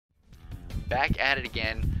back at it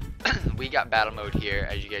again. We got battle mode here,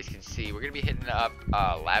 as you guys can see. We're gonna be hitting up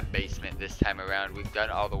lab basement this time around. We've done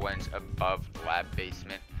all the ones above the lab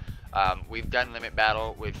basement. We've done limit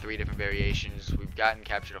battle with 3 different variations. We've gotten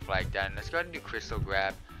capture the flag done. Let's go ahead and do crystal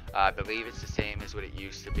grab. I believe it's the same as what it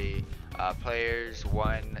used to be. Players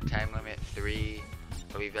 1, time limit 3.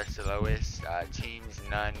 I believe that's the lowest. Teams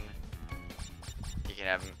none. You can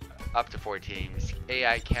have up to 4 teams.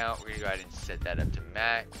 AI count, we're gonna go ahead and set that up to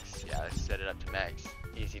max. Yeah, let's set it up to max.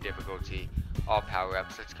 Easy difficulty, all power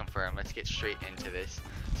ups. Let's confirm. Let's get straight into this.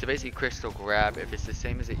 So basically, crystal grab. If it's the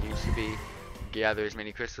same as it used to be, gather as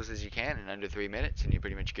many crystals as you can in under 3 minutes, and you're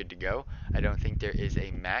pretty much good to go. I don't think there is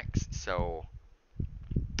a max, so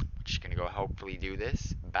we're just gonna go hopefully do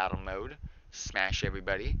this battle mode, smash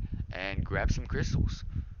everybody, and grab some crystals.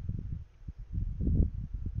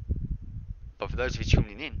 But for those of you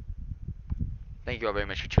tuning in, thank you all very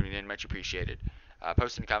much for tuning in. Much appreciated.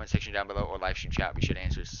 Post in the comment section down below or live stream chat. We should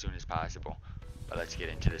answer as soon as possible. But let's get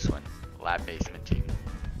into this one. Lab basement team.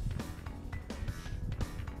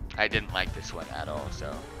 I didn't like this one at all,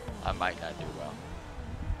 so I might not do well.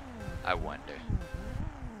 I wonder.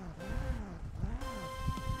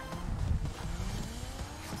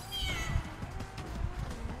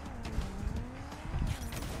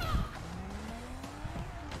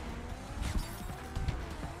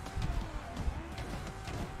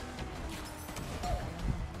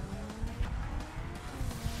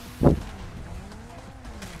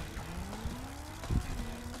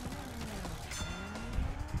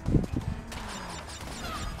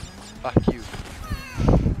 Fuck you.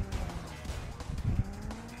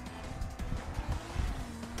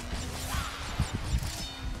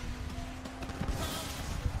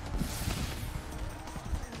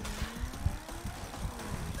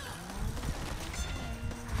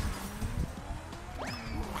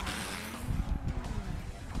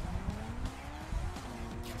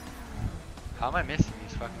 How am I missing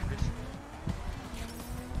these fucking crystals?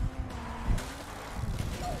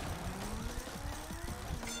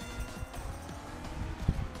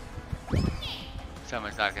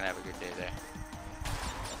 Someone's not gonna have a good day there.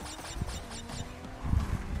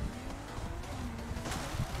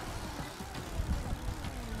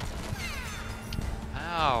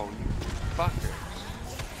 Ow, you fuckers.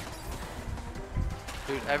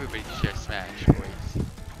 Dude, everybody just smash, boys.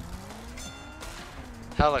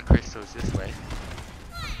 Hella crystals this way.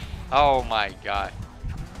 Oh my god.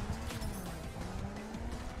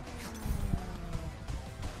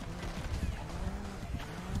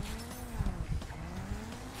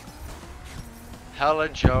 Hella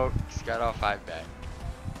jokes, got all 5 back.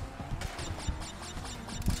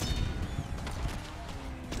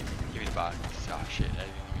 Give me the box. Oh shit, I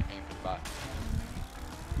didn't even aim for the box.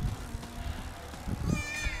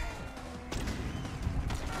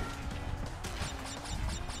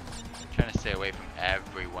 I'm trying to stay away from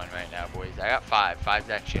everyone right now, boys. I got 5. 5's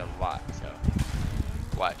actually a lot, so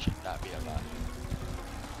watch it not be a lot.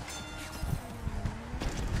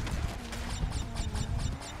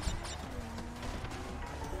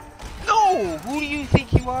 Who do you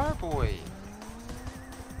think you are, boy?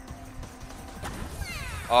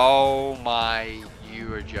 Oh my,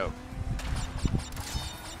 you're a joke.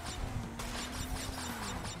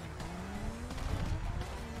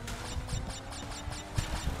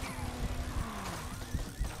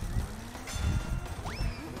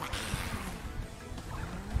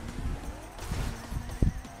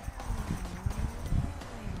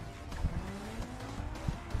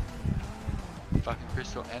 Fucking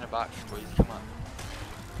crystal and a box, boys, come on.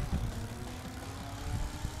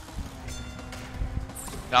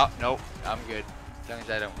 No, nope, I'm good. As long as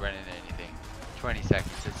I don't run into anything. 20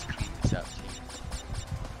 seconds, let's clean this up, team.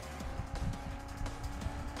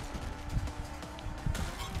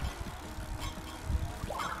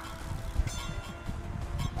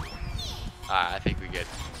 I think we're good.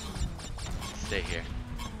 Stay here.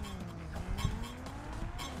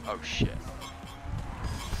 Oh shit.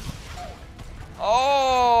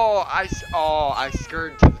 Oh, I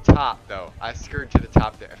skirted to the top though. I skirted to the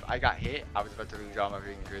top there. If I got hit, I was about to lose all my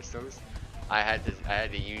freaking crystals. I had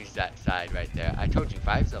to use that side right there. I told you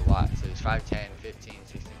 5's a lot. So there's 5, 10, 15,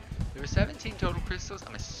 16. There were 17 total crystals.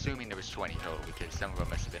 I'm assuming there was 20 total because some of them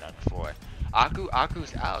must have been on the floor.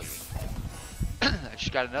 Aku's out. I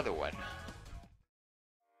just got another one.